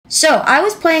So, I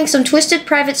was playing some twisted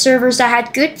private servers that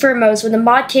had good thermos when the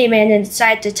mod came in and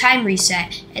decided to time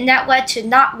reset. And that led to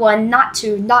not 1, not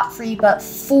 2, not 3, but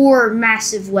 4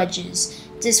 massive wedges.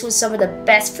 This was some of the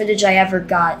best footage I ever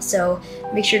got, so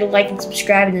make sure to like and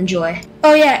subscribe and enjoy.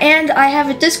 Oh yeah, and I have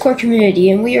a Discord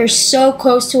community, and we are so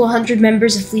close to 100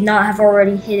 members if we not have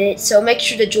already hit it, so make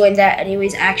sure to join that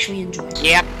anyways, actually enjoy.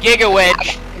 Yep, Giga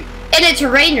Wedge. And it's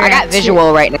raining. I got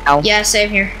visual right now. Yeah, same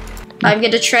here. I'm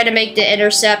gonna try to make the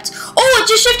intercept. Oh, it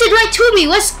just shifted right to me.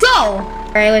 Let's go.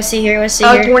 All right, let's see here. Let's see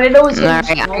here. Tornado is I'm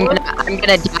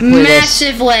gonna die with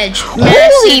massive this. ledge.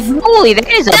 Holy moly! That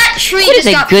is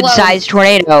got a good-sized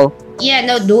tornado. Yeah,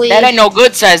 no doy. That ain't no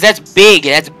good size. That's big.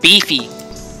 That's beefy.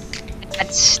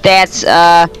 That's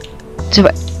all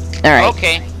right.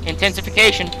 Okay,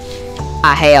 intensification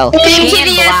Hail.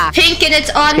 Pink and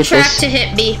it's on track to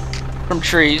hit me. from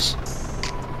trees.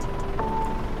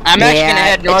 I'm actually gonna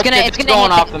head north because it's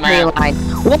going off the map.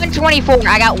 124.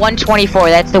 I got 124.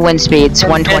 That's the wind speeds.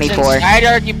 124. I'd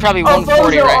argue probably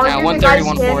 140 right now. 130,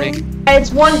 140.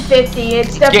 It's 150.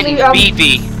 It's definitely getting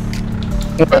beefy.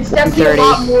 It's definitely a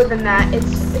lot more than that.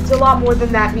 It's a lot more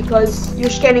than that because you're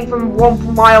scanning from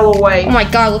 1 mile away. Oh my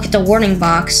god, look at the warning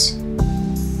box.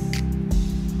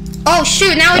 Oh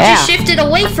shoot, now it just shifted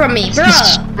away from me, bruh.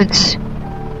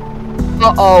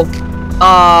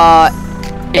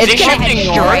 It's gonna head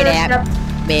straight at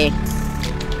me.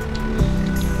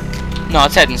 No,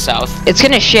 it's heading south. It's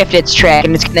gonna shift its track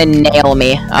and it's gonna nail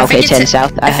me. Okay, it's heading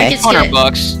south. I think it's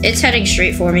 $100. It's heading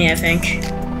straight for me, I think.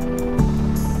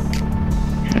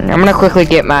 I'm gonna quickly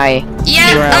get my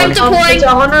drone. I'm deploying. It's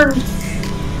 100.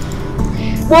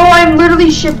 Whoa, I'm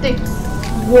literally shifting.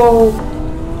 Whoa.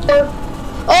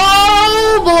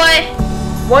 Oh boy.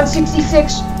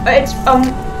 166. It's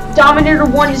Dominator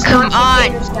 1 is Come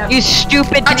not on, you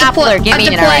stupid Doppler. Give me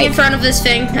I'm deploying in front of this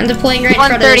thing. I'm deploying right in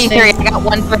front of this thing. 133. I got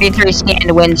 133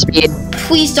 scanned wind speed.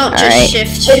 Please don't just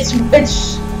shift. It's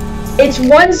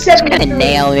 173. It's gonna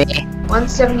nail me.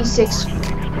 176.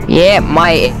 Yeah,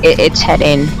 it's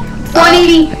heading.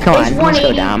 180. Come on, let's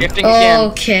go down.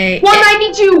 Okay.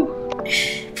 192.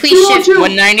 Please shift.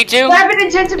 192. Rapid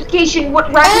intensification. Oh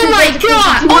my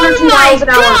god! Oh my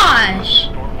gosh!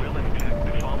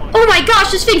 Oh my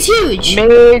gosh, this thing's huge!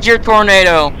 Major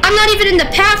tornado. I'm not even in the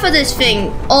path of this thing.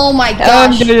 Oh my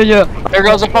gosh. There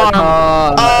goes a farm.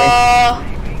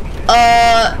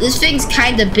 This thing's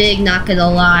kinda big, not gonna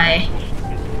lie.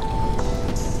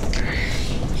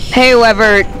 Hey,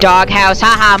 whoever, doghouse.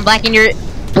 Haha, I'm blocking your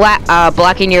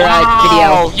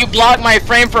video. You blocked my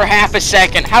frame for half a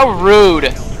second. How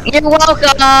rude. You're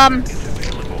welcome.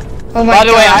 Oh my By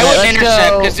the way, I gosh. would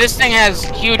intercept because this thing has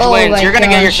huge winds. You're gonna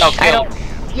get yourself killed.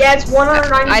 Yeah, it's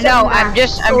 197. I know. I'm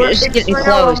just getting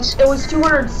close. It was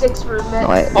 206 for a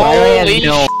minute. Holy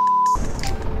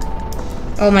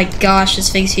Oh my gosh, this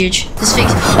thing's huge. This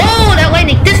thing's that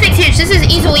landing! This thing's huge! This is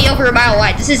easily over a mile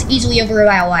wide. This is easily over a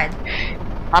mile wide.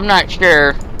 I'm not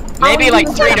sure. Maybe like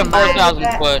 3,000 to 4,000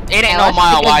 foot. It ain't no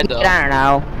mile wide though. I don't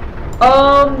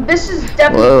know. This is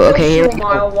definitely a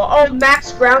mile wide. Oh,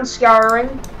 max ground scouring.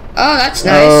 Oh, that's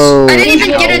nice. I didn't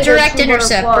even get a direct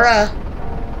intercept, bruh.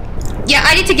 Yeah,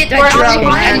 I need to get my drone.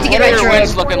 I need to get my drone.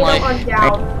 Looking like.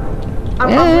 I'm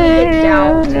gonna get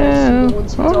down.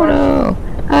 Oh no.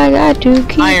 I got to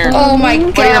keep Iron. Oh my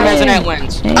god. What are your resonant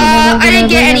winds? I didn't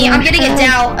get any. I'm getting a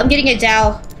Dow. I'm getting a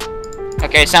Dow.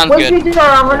 Okay, sounds wind good. speeds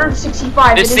are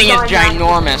 165. This thing is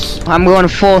ginormous. I'm going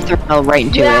full throttle right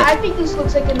into it. Yeah, I think this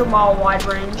looks like in the mile wide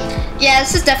range. Yeah,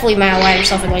 this is definitely mile wide or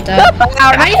something like that.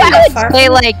 I would say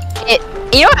like it.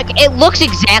 You know, it looks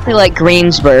exactly like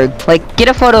Greensburg. Like, get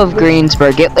a photo of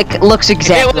Greensburg. It looks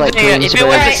exactly like Greensburg. If it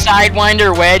was a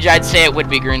Sidewinder wedge, I'd say it would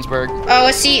be Greensburg. Oh,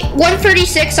 let's see.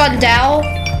 136 on Dow.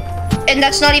 And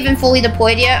that's not even fully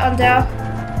deployed yet on Dow.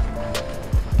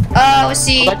 Let's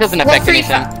see. Well, that doesn't affect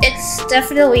anything. It's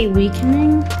definitely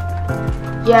weakening.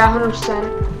 Yeah,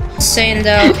 100%. Saying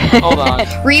though. Hold on.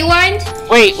 Rewind?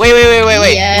 Wait.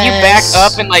 Yes. Can you back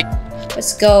up and like...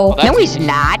 Let's go. No, he's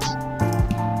not.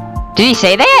 Did he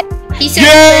say that? He said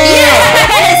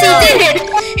yes, he did!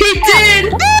 He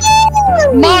did!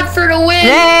 Mod for the win!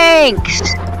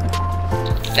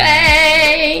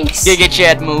 Thanks! Giga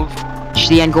Chad move.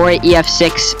 The Angora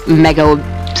EF6 Mega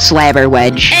Slabber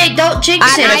Wedge. Hey, don't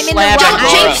jinx it! Don't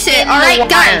jinx it! Alright,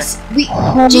 guys!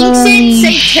 Jinx it,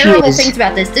 say terrible things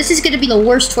about this. This is gonna be the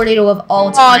worst tornado of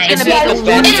all time. It's gonna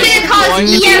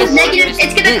cause EF negative.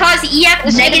 It's gonna cause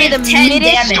EF negative 10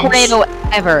 damage. Tornado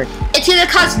ever. It's gonna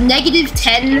cause negative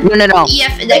 10. No.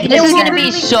 EF negative. This is gonna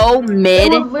be so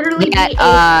mid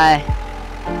that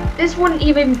this wouldn't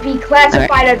even be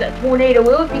classified as a tornado.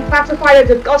 It would be classified as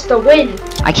a gust of wind.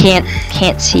 I can't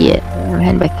see it. I'm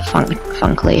heading back to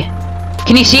Funkly.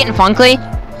 Can you see it in Funkly?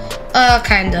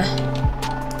 Kinda.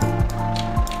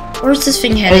 Where's this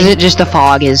thing Or heading? is it just the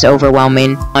fog is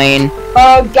overwhelming?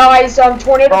 Guys,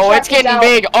 tornado. Oh, it's getting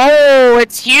big. Oh,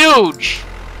 it's huge.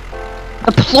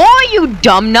 Deploy, you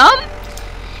dum num!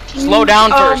 Slow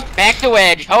down first. Back to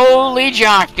Wedge. Holy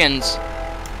Jockins.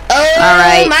 Oh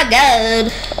Alright. my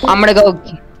god. I'm gonna go.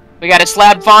 We got a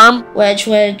slab farm. Wedge.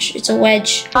 It's a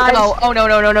wedge. Oh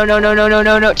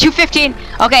no. 215.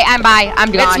 Okay, I'm by.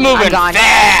 I'm gone. It's moving I'm gone.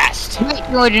 fast.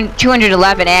 Wait,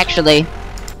 211 actually.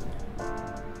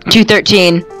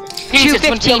 213. Jesus,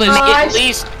 Winfield is at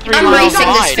least 3 I'm miles racing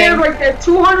this wide. thing. Right there,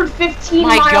 215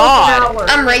 My miles God. an hour.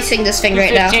 I'm racing this thing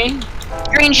right now. 15?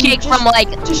 Screen shake from like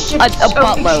Just a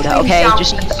buttload, okay?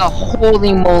 Just a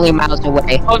holy moly miles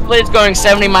away. Hopefully it's going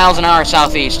 70 miles an hour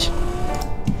southeast.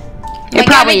 It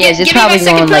probably is. It's probably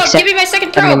going like Give me my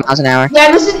second 70 probe. miles an hour.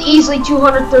 Yeah, this is easily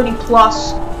 230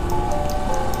 plus.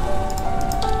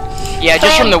 Yeah,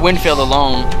 just from the Winfield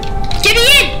alone. Give me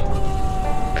in!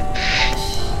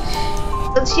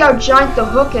 Let's see how giant the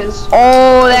hook is.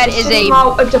 Oh, that is a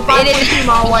It's a 5.2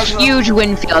 mile wide hook. huge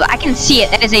wind field. I can see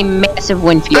it. That is a massive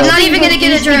wind field. I'm not even gonna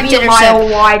get a direct Be a mile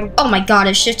intercept. wide. Oh my god,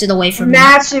 it shifted away from me.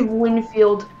 Massive wind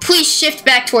field. Please shift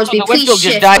back towards me. The Please Winfield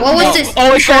just shift. died. What was this?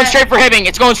 Oh, it's going straight for Hibbing.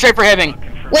 It's going straight for Hibbing.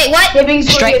 Wait, what? Hibbing's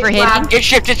Straight for really flat. Hibbing? It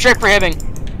shifted straight for Hibbing.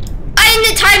 I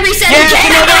didn't time reset Yeah,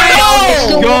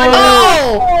 again! go!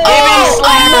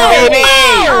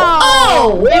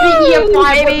 Hibbing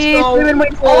EF5, let's go.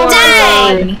 Oh,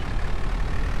 Dang!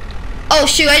 Oh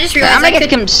shoot, I just realized I'm gonna I get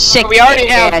could... some sick We already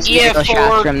have ass shots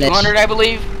EF4 from this. 200, I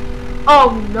believe.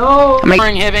 Oh no. I'm We're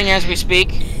in Hibbing as we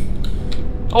speak.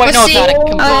 Oh wait, Let's no, it's see. not. It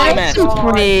completely that's missed.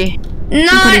 pretty. No,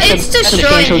 pretty it's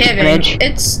destroying substantial Hibbing. damage.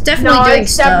 It's definitely No, doing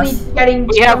it's stuff. definitely getting.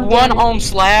 We have one home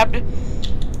slabbed.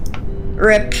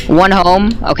 Rip. One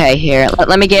home. Okay, here.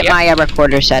 Let me get Yep. my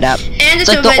recorder set up. And It's it's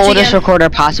like a the wedge oldest again. recorder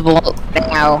possible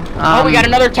now. Oh, we got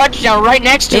another touchdown right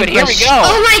next to it. Here we go.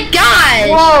 Oh my god!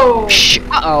 Whoa.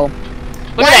 Uh-oh.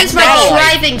 Look Why at does that my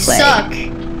satellite. driving Play. suck?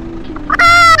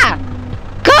 Ah!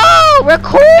 Go! That's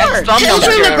Record! thumbnail Pilsner,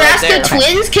 material right Nebraska there.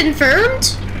 twins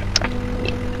confirmed?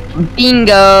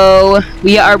 Bingo!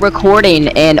 We are recording,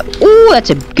 and ooh,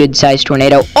 that's a good-sized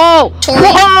tornado. Oh! Tornado.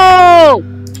 Whoa!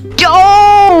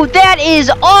 Oh, that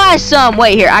is awesome!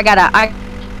 Wait here, I gotta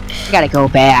go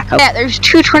back. Okay. Yeah, there's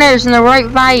two tornadoes and they're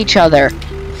right by each other.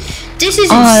 This is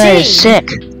Oh, that insane. is sick.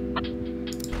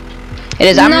 It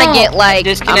is. I'm gonna No. get like. I'm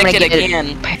Disconnected gonna get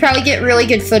again. Probably get really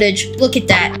good footage. Look at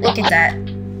that. Look at that.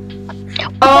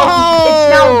 Oh, it's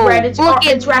now red. It's look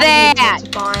it's at rapidly that.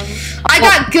 intensifying. I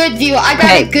got good view. I got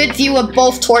Okay. a good view of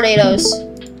both tornadoes.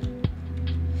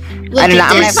 Look I don't know, at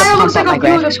I'm gonna this. have to Kind of looks pump like up a my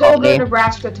view of the graphics quality. Pilgrim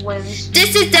Nebraska twins.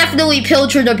 This is definitely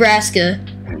Pilger, Nebraska.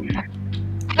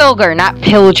 Pilger, not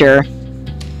Pilger.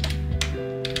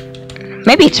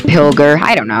 Maybe it's Pilger.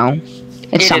 I don't know.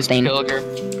 It's It something. is Pilger.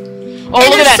 Oh, And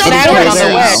look at there's that some satellite on the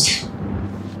voices. wedge.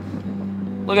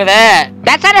 Look at that.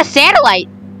 That's not a satellite.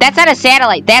 That's not a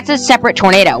satellite. That's a separate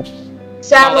tornado.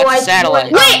 Satellite.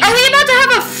 satellite. Wait, are we about to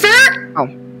have a third?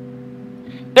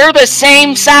 They're the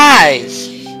same size.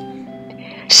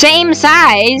 Same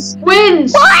size.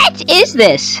 Twins. What is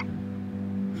this?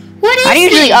 What is I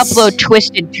usually this? upload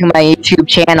Twisted to my YouTube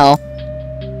channel,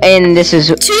 and this is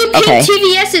Two pink okay.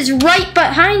 TVS's right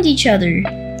behind each other.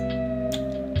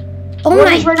 Oh What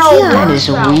my is right now? god. That is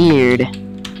weird.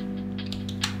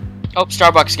 Oh,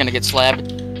 Starbucks is gonna get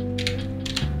slabbed.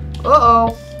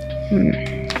 Uh-oh.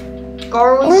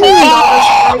 Garland Oh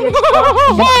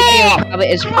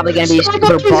It's probably gonna be super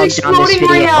Starbucks is bugged on this exploding video.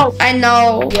 right now. I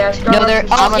know. Yes, No, there. Starbucks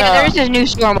Oh, I'm yeah, gonna- there's a new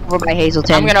storm over by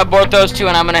Hazelton. I'm gonna abort those two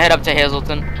and I'm gonna head up to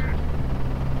Hazelton.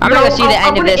 I'm gonna go see the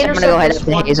end of this. I'm gonna go head up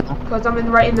to Hazel. Because I'm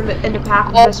right in the path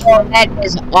of Oh, this one. that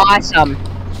is awesome.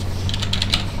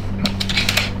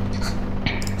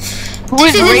 Who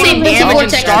is This is rating the damage in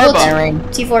vortex.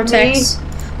 Starbucks? T-Vortex.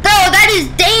 Bro, that is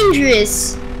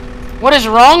dangerous. What is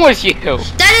wrong with you?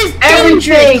 That is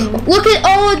Everything. dangerous. Look at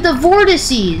all of the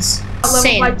vortices. Level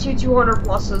Insane. by 200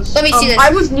 pluses. Let me see this. I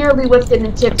was nearly lifted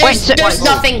and tipped. There's, Wait, there's so-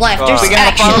 nothing left. There's We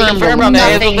got a follow actually confirmed on the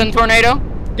Hazelton nothing. tornado?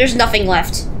 There's nothing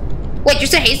left. Wait,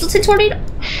 there's a Hazelton tornado? Yep,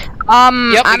 we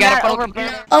I'm got a not follow over.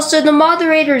 confirmed. Also, the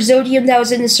moderator Zodium that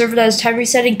was in the server that was time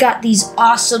resetting got these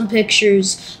awesome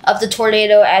pictures of the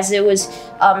tornado as it was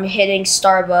hitting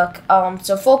Starbuck.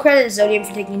 So full credit to Zodium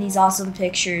for taking these awesome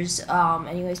pictures.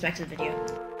 Anyways, back to the video.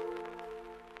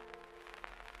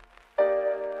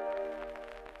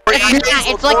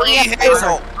 Hazel, it's like don't eat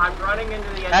Hazel. I'm running into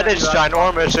the end. That is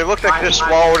ginormous. It looked like this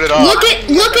swallowed it up. Look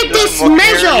at this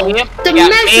mezzo. The got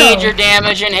mezzo. major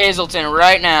damage in Hazelton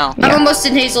right now. I'm almost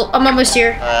in Hazel. I'm almost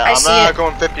here. I see it. I'm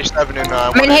going 57 and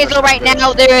I'm in Hazel right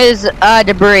now. There is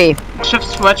debris.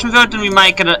 Switch with it, and we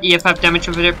might get an EF5 damage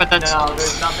over there, but that's... No,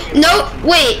 there's nothing. No,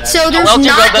 wait. So there's Welton,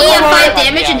 not go back. EF5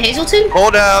 damage in Hazleton?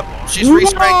 Hold up. She's Oh,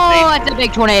 restrengthening. it's a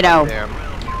big tornado. Damn.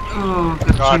 Oh,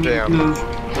 God damn.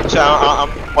 So I'm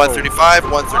 135,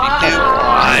 132.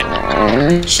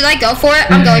 Alright. Should I go for it?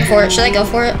 I'm going for it. Should I go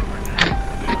for it?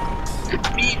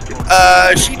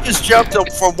 She just jumped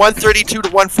up from 132 to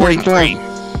 143.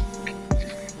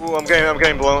 Ooh, I'm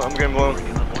getting blown. I'm getting blown.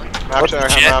 Actually, I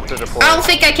have to deploy. I don't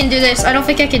think I can do this. I don't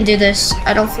think I can do this.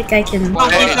 I don't think I can. Oh,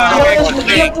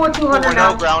 Hey, We're 200 no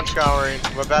now. ground scouring,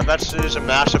 but that is a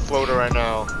massive floater right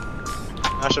now.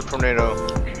 Massive tornado.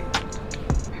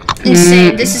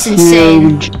 Insane. This is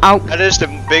insane. Oh, That is the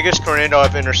biggest tornado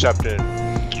I've intercepted.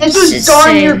 This was is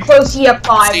darn near insane. close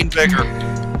EF5. Seen bigger.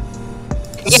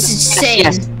 This is insane.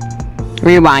 yes.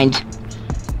 Rewind.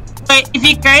 Wait, if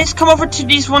you guys come over to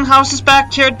these one houses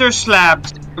back here, they're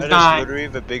slabs. That is literally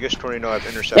the biggest tornado I've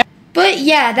intercepted. But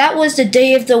yeah, that was the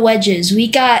day of the wedges. We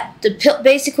got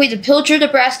basically the Pilger,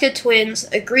 Nebraska Twins,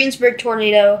 a Greensburg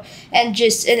tornado, and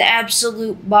just an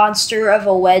absolute monster of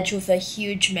a wedge with a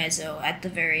huge mezzo at the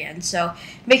very end. So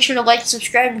make sure to like,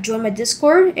 subscribe, and join my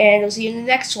Discord, and I'll see you in the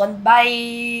next one.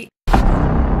 Bye!